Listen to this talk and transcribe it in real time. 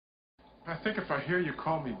I think if I hear you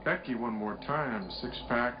call me Becky one more time,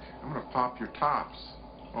 six-pack, I'm gonna pop your tops.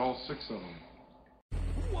 All six of them.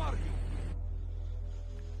 Who are you?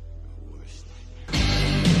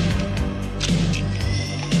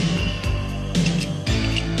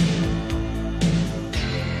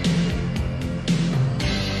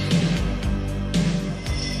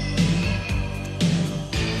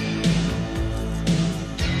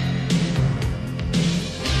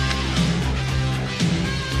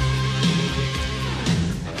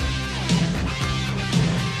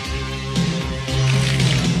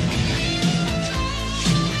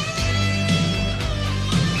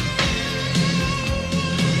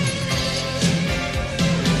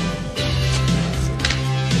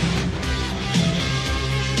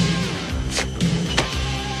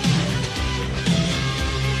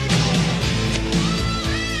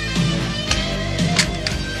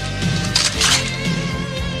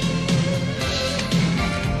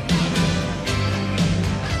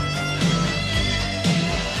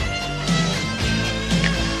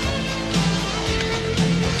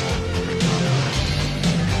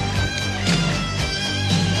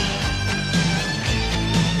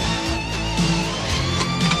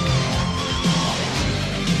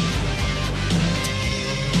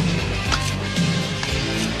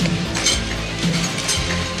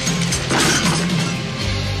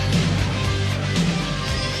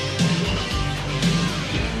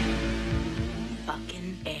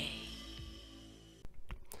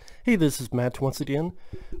 Hey, this is Matt once again.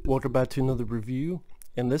 Welcome back to another review,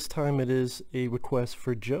 and this time it is a request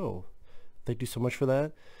for Joe. Thank you so much for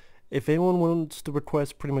that. If anyone wants to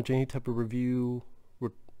request pretty much any type of review,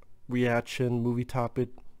 reaction, movie topic,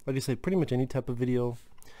 like I said, pretty much any type of video,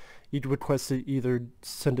 you can request it, either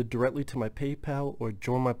send it directly to my PayPal or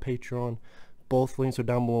join my Patreon. Both links are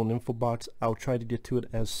down below in the info box. I'll try to get to it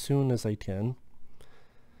as soon as I can.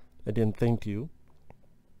 Again, thank you.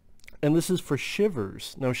 And this is for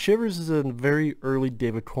Shivers. Now, Shivers is a very early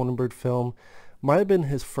David Cronenberg film. Might have been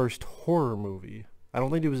his first horror movie. I don't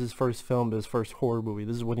think it was his first film, but his first horror movie.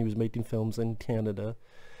 This is when he was making films in Canada.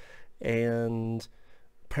 And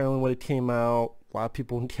apparently when it came out, a lot of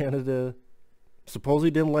people in Canada supposedly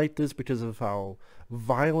didn't like this because of how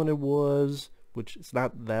violent it was, which it's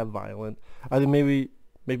not that violent. I think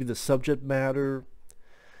maybe the subject matter.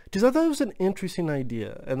 Because I thought it was an interesting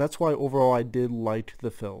idea, and that's why overall I did like the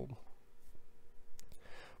film.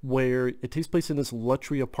 Where it takes place in this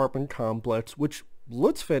luxury apartment complex, which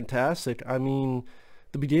looks fantastic. I mean,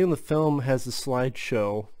 the beginning of the film has a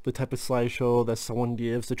slideshow, the type of slideshow that someone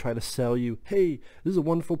gives to try to sell you, hey, this is a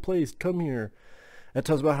wonderful place, come here. It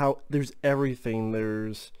tells about how there's everything.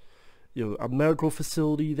 There's, you know, a medical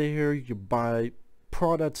facility there, you buy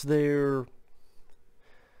products there.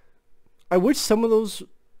 I wish some of those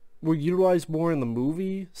were utilized more in the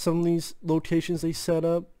movie, some of these locations they set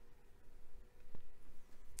up.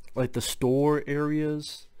 Like the store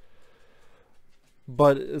areas.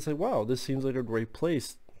 But it's like, wow, this seems like a great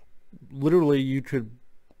place. Literally, you could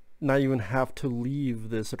not even have to leave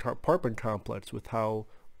this apartment complex with how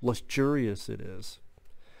luxurious it is.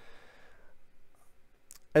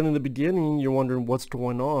 And in the beginning, you're wondering what's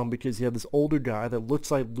going on, because you have this older guy that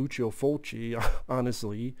looks like Lucio Fulci,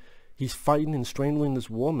 honestly. He's fighting and strangling this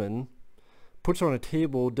woman, puts her on a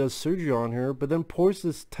table, does surgery on her, but then pours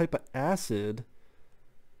this type of acid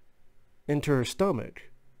into her stomach,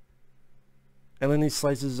 and then he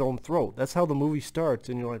slices his own throat. That's how the movie starts,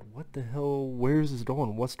 and you're like, what the hell, where is this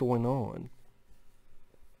going, what's going on?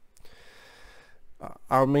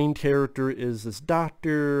 Our main character is this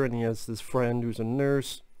doctor, and he has this friend who's a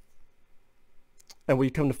nurse, and what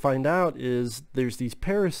you come to find out is there's these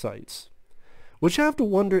parasites, which I have to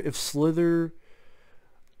wonder if Slither,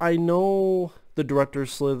 I know the director of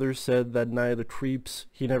Slither said that Night of the Creeps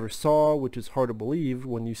he never saw, which is hard to believe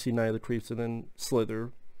when you see Night of the Creeps and then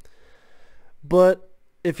Slither. But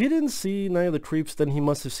if he didn't see Night of the Creeps, then he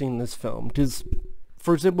must have seen this film. Because,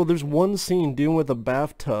 for example, there's one scene dealing with a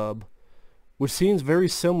bathtub, which seems very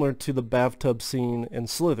similar to the bathtub scene in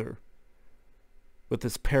Slither. With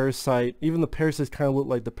this parasite, even the parasites kind of look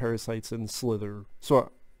like the parasites in Slither.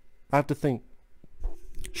 So I have to think,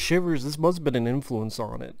 Shivers, this must have been an influence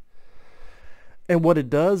on it. And what it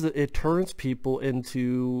does, it turns people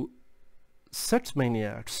into sex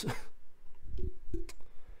maniacs.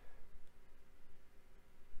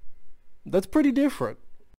 That's pretty different.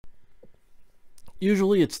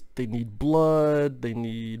 Usually it's they need blood, they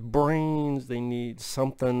need brains, they need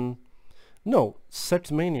something. No,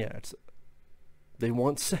 sex maniacs. They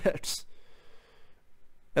want sex.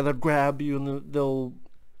 And they'll grab you and they'll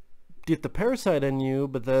get the parasite in you,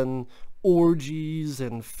 but then orgies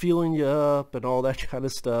and feeling you up and all that kind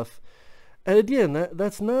of stuff. And again,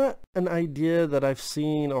 that's not an idea that I've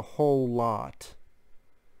seen a whole lot.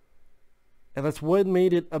 And that's what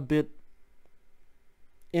made it a bit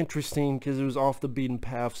interesting, because it was off the beaten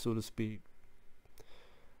path, so to speak.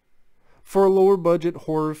 For a lower budget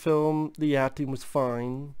horror film, the acting was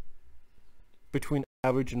fine. Between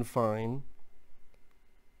average and fine.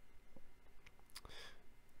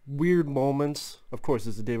 Weird moments. Of course,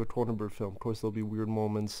 it's a David Cronenberg film. Of course, there'll be weird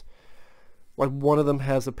moments. Like, one of them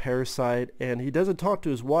has a parasite, and he doesn't talk to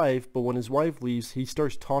his wife, but when his wife leaves, he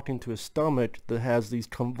starts talking to his stomach that has these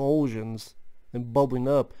convulsions and bubbling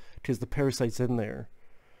up because the parasite's in there.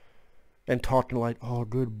 And talking like, oh,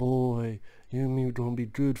 good boy, you and me are going to be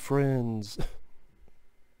good friends.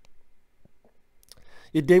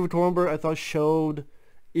 Yeah, David Cronenberg, I thought, showed,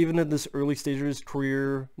 even in this early stage of his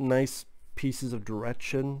career, nice pieces of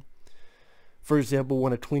direction. For example,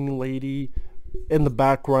 when a cleaning lady in the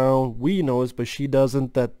background, we notice, but she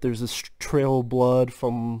doesn't, that there's this trail of blood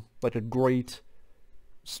from like a grate,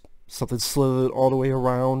 something slithered all the way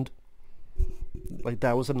around. Like,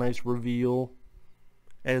 that was a nice reveal.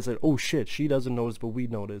 And it's like, oh shit, she doesn't notice, but we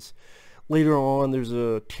notice. Later on, there's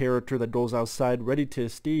a character that goes outside ready to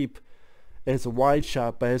escape, and it's a wide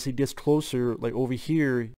shot, but as he gets closer, like over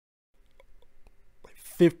here, like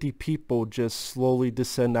 50 people just slowly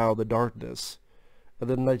descend out of the darkness. And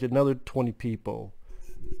then like another 20 people.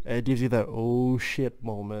 And it gives you that oh shit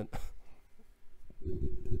moment.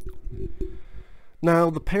 Now,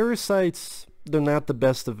 the parasites, they're not the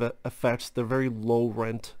best of effects. They're very low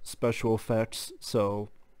rent special effects. So,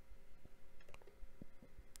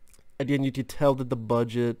 again, you could tell that the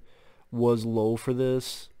budget was low for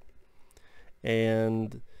this.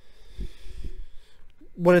 And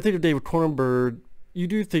when I think of David Cronenberg, you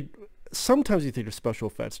do think, sometimes you think of special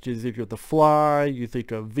effects. You think of The Fly, you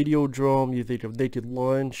think of Videodrome, you think of Naked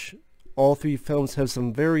Lunch. All three films have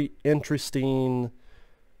some very interesting,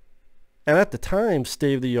 and at the time,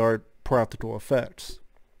 state-of-the-art practical effects.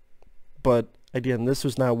 But again, this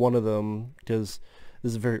was not one of them, because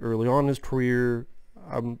this is very early on in his career.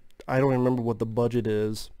 I don't remember what the budget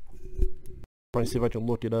is. I'm trying to see if I can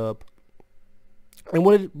look it up. And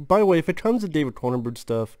by the way, if it comes to David Cronenberg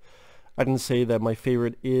stuff, I can say that my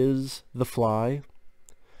favorite is The Fly.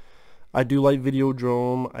 I do like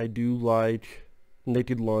Videodrome. I do like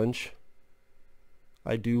Naked Lunch.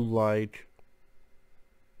 I do like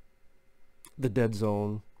The Dead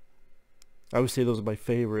Zone. I would say those are my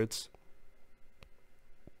favorites.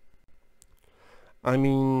 I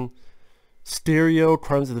mean, Stereo,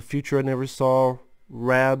 Crimes of the Future I never saw.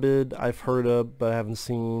 Rabid I've heard of, but I haven't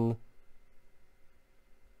seen.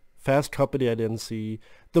 Fast Company I didn't see.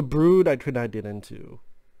 The Brood I could not get into.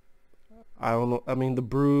 I don't know. I mean, The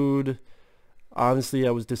Brood, honestly,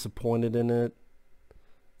 I was disappointed in it.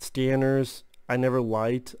 Scanners I never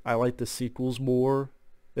liked. I like the sequels more,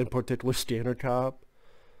 in particular Scanner Cop.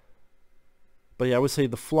 But yeah, I would say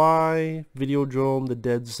The Fly, Videodrome, The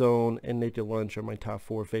Dead Zone, and Naked Lunch are my top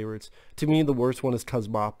 4 favorites. To me, the worst one is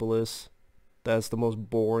Cosmopolis. That's the most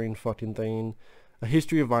boring fucking thing. A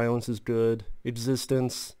History of Violence is good.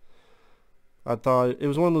 Existence, I thought it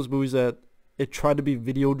was one of those movies that it tried to be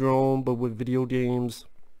Videodrome, but with video games.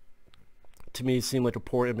 To me, it seemed like a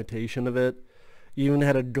poor imitation of it. You even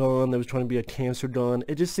had a gun that was trying to be a cancer gun.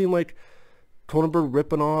 It just seemed like Cronenberg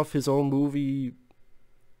ripping off his own movie,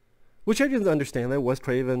 which I didn't understand that. Wes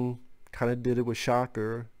Craven kind of did it with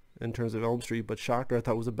Shocker in terms of Elm Street, but Shocker I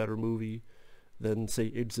thought was a better movie than, say,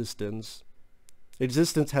 Existence.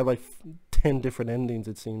 Existence had like 10 different endings,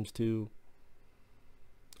 it seems, too.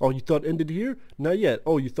 Oh, you thought it ended here? Not yet.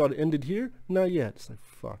 Oh, you thought it ended here? Not yet. It's like,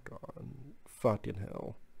 fuck on. Fucking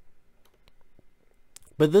hell.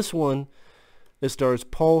 But this one, it stars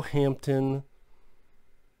Paul Hampton.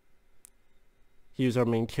 He was our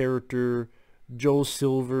main character. Joe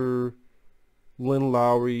Silver, Lynn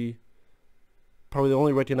Lowry. Probably the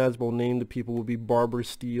only recognizable name to people would be Barbara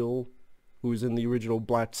Steele, who was in the original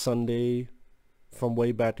Black Sunday from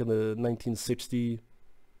way back in the 1960s.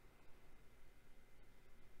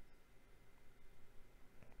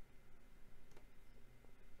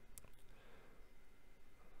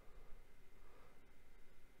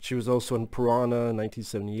 She was also in Piranha in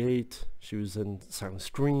 1978. She was in Silent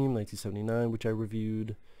Scream 1979, which I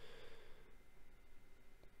reviewed.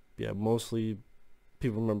 Yeah, mostly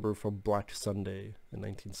people remember from Black Sunday in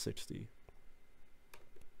 1960.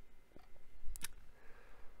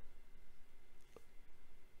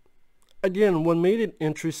 Again, what made it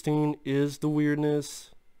interesting is the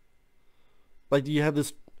weirdness. Like, you have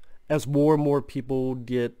this, as more and more people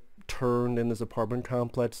get turned in this apartment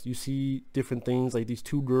complex, you see different things, like these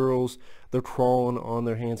two girls, they're crawling on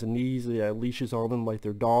their hands and knees, they have leashes on them like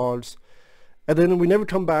they're dogs. And then we never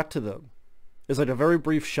come back to them. It's like a very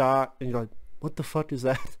brief shot, and you're like, what the fuck is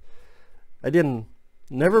that? I didn't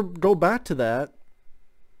never go back to that.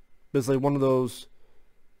 It's like one of those,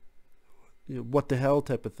 you know, what the hell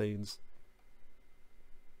type of things.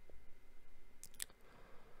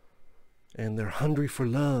 And they're hungry for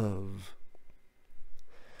love.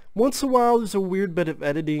 Once in a while, there's a weird bit of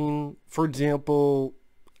editing. For example,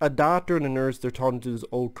 a doctor and a nurse, they're talking to this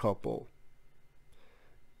old couple.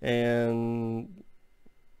 And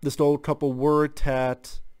this old couple were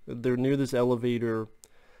attacked. They're near this elevator.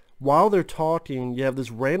 While they're talking, you have this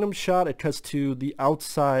random shot. It cuts to the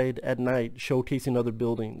outside at night, showcasing other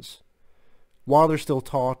buildings while they're still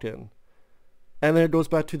talking. And then it goes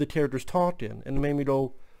back to the characters talking. And it made me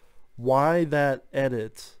go, why that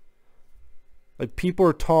edit? Like, people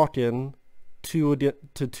are talking to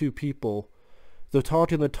two people. They're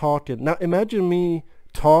talking. Now imagine me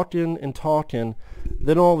talking and talking.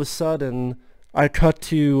 Then all of a sudden, I cut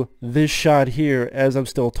to this shot here as I'm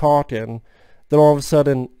still talking. Then all of a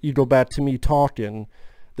sudden, you go back to me talking.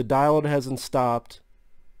 The dialogue hasn't stopped.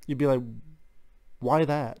 You'd be like, why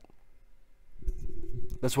that?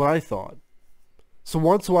 That's what I thought. So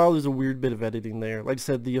once in a while, there's a weird bit of editing there. Like I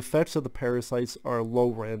said, the effects of the Parasites are low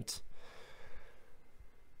rent.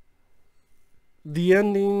 The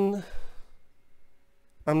ending,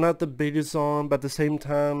 I'm not the biggest on, but at the same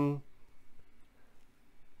time,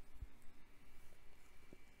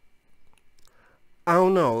 I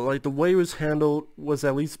don't know, like the way it was handled was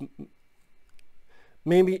at least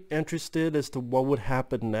made me interested as to what would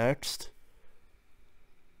happen next.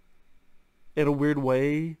 In a weird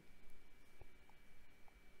way.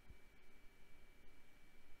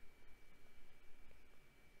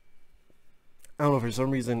 I don't know, for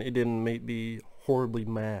some reason it didn't make me horribly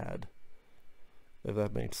mad, if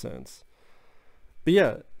that makes sense. But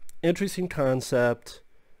yeah, interesting concept,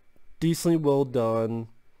 decently well done.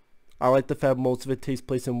 I like the fact most of it takes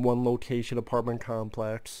place in one location, apartment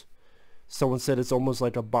complex. Someone said it's almost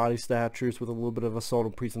like a Body Snatchers with a little bit of Assault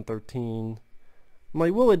on Precinct 13. I'm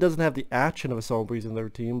like, well, it doesn't have the action of Assault on Precinct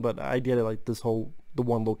 13, but I get it, like this whole, the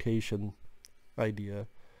one location idea.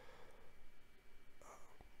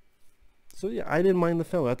 So yeah, I didn't mind the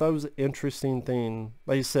film. I thought it was an interesting thing.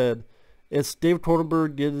 Like I said, it's David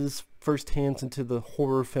Cronenberg did his first hands into the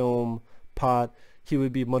horror film pot. He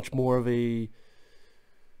would be much more of a,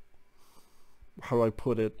 how do I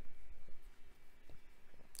put it,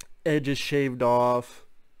 edges shaved off,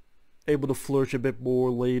 able to flourish a bit more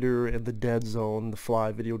later in the Dead Zone, The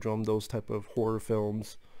Fly, Videodrome, those type of horror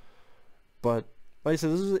films. But like I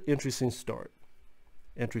said, this is an interesting start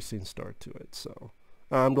to it. So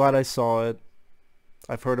I'm glad I saw it.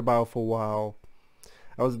 I've heard about it for a while.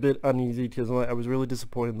 I was a bit uneasy because I was really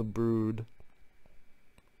disappointed in The Brood.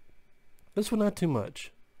 This one, not too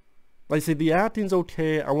much. Like I say, the acting's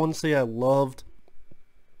okay. I wouldn't say I loved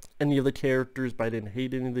any of the characters, but I didn't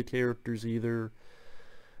hate any of the characters either.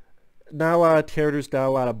 Not a lot of characters got a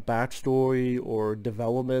lot of backstory or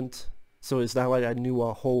development, so it's not like I knew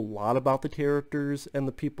a whole lot about the characters and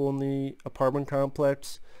the people in the apartment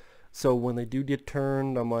complex. So when they do get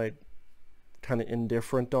turned, I'm like kind of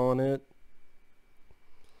indifferent on it.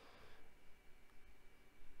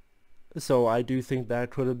 So I do think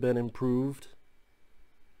that could have been improved.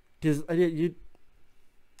 Because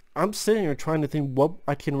I'm sitting here trying to think what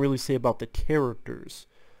I can really say about the characters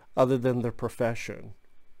other than their profession.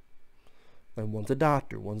 Like, one's a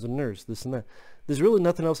doctor, one's a nurse, this and that. There's really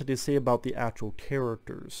nothing else I can say about the actual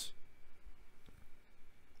characters.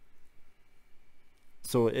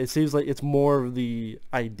 So it seems like it's more of the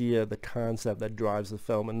idea, the concept that drives the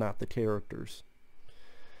film and not the characters.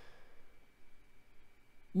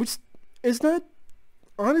 Which is not,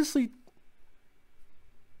 honestly,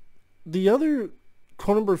 the other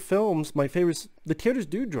Cronenberg films, my favorites, the characters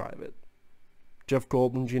do drive it. Jeff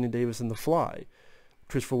Goldblum, Gina Davis in The Fly,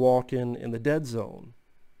 Christopher Walken in The Dead Zone,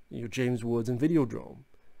 James Woods in Videodrome.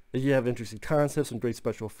 You have interesting concepts and great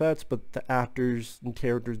special effects, but the actors and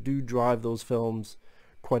characters do drive those films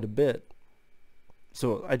quite a bit.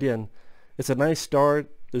 So again, it's a nice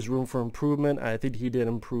start. There's room for improvement. I think he did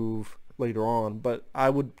improve later on, but I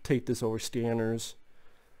would take this over Scanners.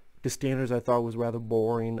 The Scanners I thought was rather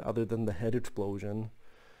boring other than the head explosion.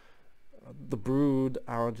 The Brood,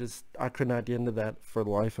 I could not get into that for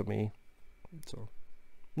the life of me. So,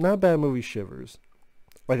 not a bad movie, Shivers.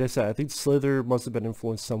 Like I said, I think Slither must have been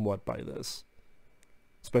influenced somewhat by this.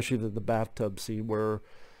 Especially the bathtub scene where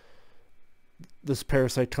this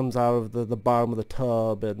parasite comes out of the bottom of the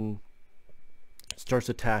tub and starts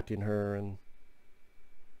attacking her. And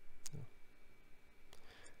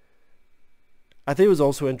I think it was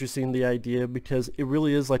also interesting, the idea, because it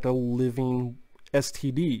really is like a living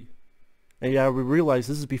STD. And yeah, we realize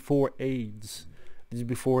this is before AIDS. This is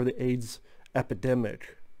before the AIDS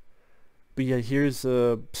epidemic. But yeah, here's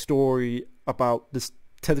a story about this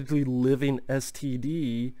technically living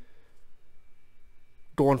STD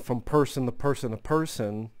going from person to person to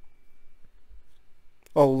person.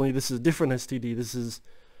 Only this is a different STD. This is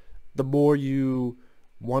the more you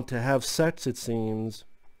want to have sex, it seems,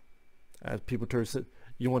 as people say,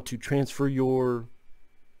 you want to transfer your,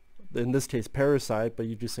 in this case, parasite, but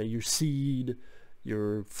you just say your seed,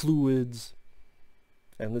 your fluids,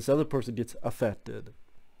 and this other person gets affected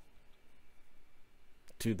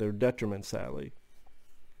to their detriment, sadly.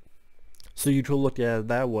 So you could look at it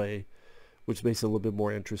that way, which makes it a little bit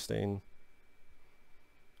more interesting.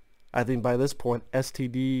 I think by this point,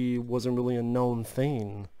 STD wasn't really a known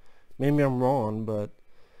thing. Maybe I'm wrong, but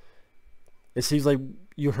it seems like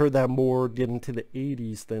you heard that more getting to the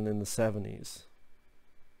 80s than in the 70s.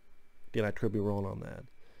 Again, I could be wrong on that.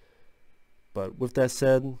 But with that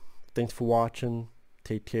said, thanks for watching.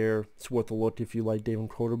 Take care. It's worth a look if you like David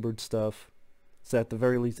Cronenberg stuff. It's at the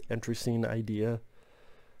very least interesting idea.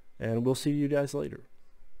 And we'll see you guys later.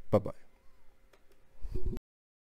 Bye-bye.